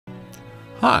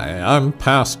Hi, I'm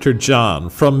Pastor John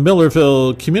from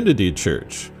Millerville Community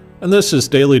Church, and this is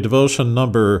Daily Devotion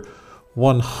number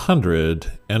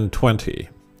 120.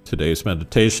 Today's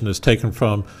meditation is taken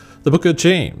from the book of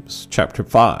James, chapter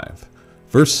 5,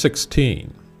 verse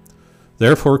 16.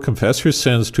 Therefore confess your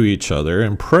sins to each other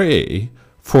and pray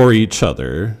for each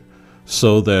other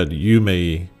so that you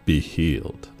may be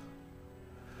healed.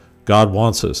 God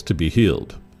wants us to be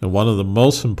healed, and one of the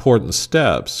most important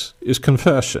steps is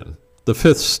confession. The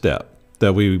fifth step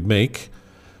that we make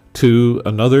to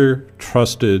another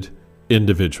trusted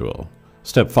individual.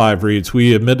 Step 5 reads,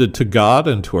 we admitted to God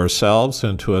and to ourselves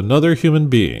and to another human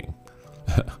being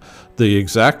the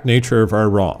exact nature of our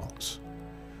wrongs.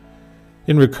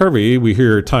 In recovery, we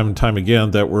hear time and time again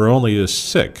that we're only as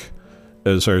sick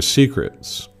as our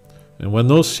secrets. And when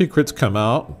those secrets come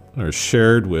out and are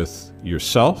shared with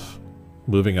yourself,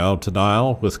 moving out of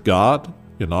denial, with God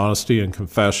in honesty and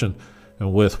confession,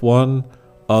 and with one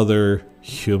other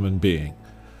human being,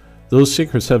 those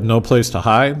secrets have no place to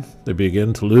hide. They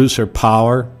begin to lose their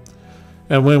power.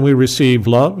 And when we receive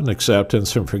love and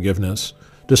acceptance and forgiveness,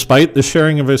 despite the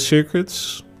sharing of our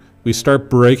secrets, we start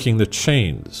breaking the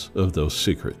chains of those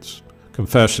secrets.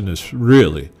 Confession is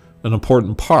really an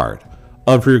important part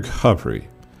of recovery.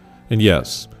 And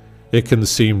yes, it can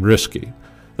seem risky.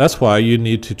 That's why you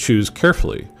need to choose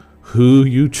carefully who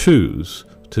you choose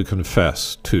to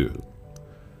confess to.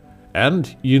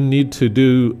 And you need to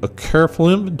do a careful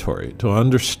inventory to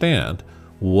understand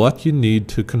what you need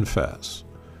to confess.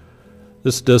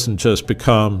 This doesn't just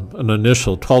become an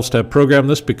initial 12-step program.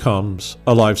 This becomes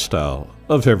a lifestyle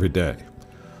of every day.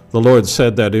 The Lord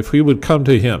said that if we would come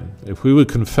to Him, if we would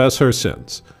confess our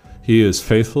sins, He is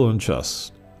faithful and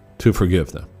just to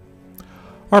forgive them.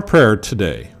 Our prayer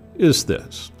today is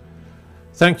this.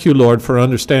 Thank you, Lord, for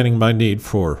understanding my need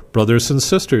for brothers and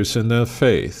sisters in the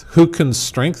faith who can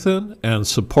strengthen and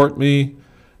support me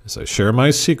as I share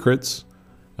my secrets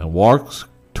and walk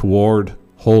toward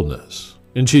wholeness.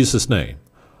 In Jesus' name,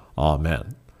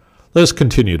 amen. Let's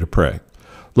continue to pray.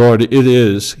 Lord, it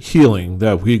is healing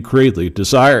that we greatly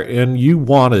desire, and you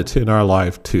want it in our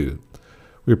life too.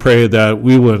 We pray that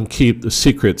we wouldn't keep the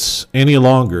secrets any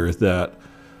longer that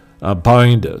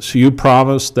bind us. You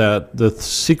promised that the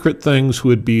secret things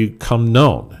would become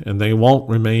known and they won't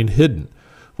remain hidden,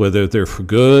 whether they're for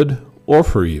good or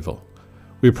for evil.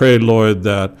 We pray, Lord,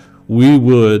 that we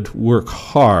would work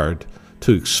hard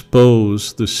to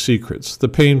expose the secrets, the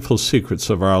painful secrets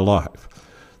of our life,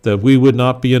 that we would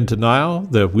not be in denial,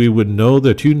 that we would know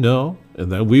that you know,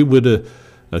 and that we would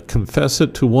confess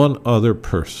it to one other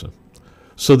person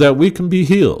so that we can be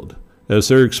healed as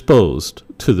they're exposed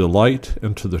to the light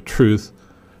and to the truth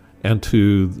and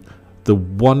to the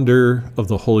wonder of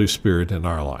the Holy Spirit in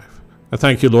our life. I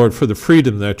thank you, Lord, for the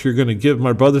freedom that you're going to give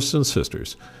my brothers and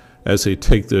sisters as they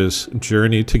take this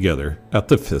journey together at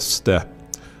the fifth step.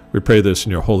 We pray this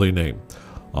in your holy name.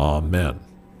 Amen.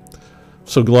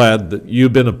 So glad that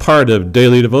you've been a part of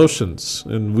Daily Devotions,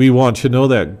 and we want you to know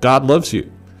that God loves you.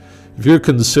 If you're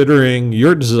considering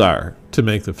your desire to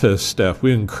make the fifth step,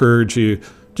 we encourage you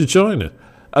to join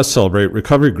a Celebrate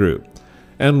Recovery group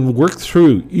and work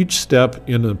through each step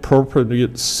in an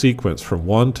appropriate sequence from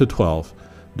 1 to 12.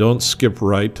 Don't skip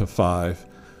right to 5.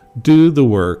 Do the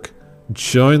work,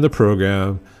 join the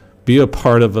program, be a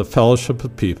part of a fellowship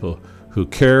of people who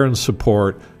care and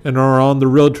support and are on the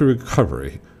road to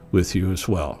recovery with you as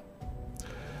well.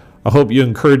 I hope you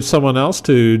encourage someone else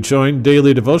to join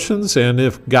Daily Devotions, and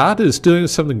if God is doing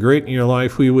something great in your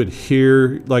life, we would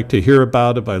like to hear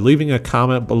about it by leaving a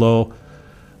comment below.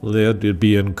 Let it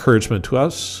be an encouragement to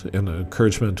us and an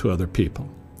encouragement to other people.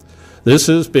 This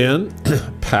has been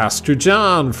Pastor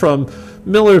John from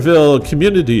Millerville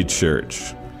Community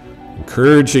Church,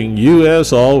 encouraging you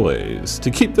as always to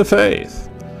keep the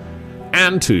faith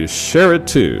and to share it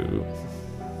too.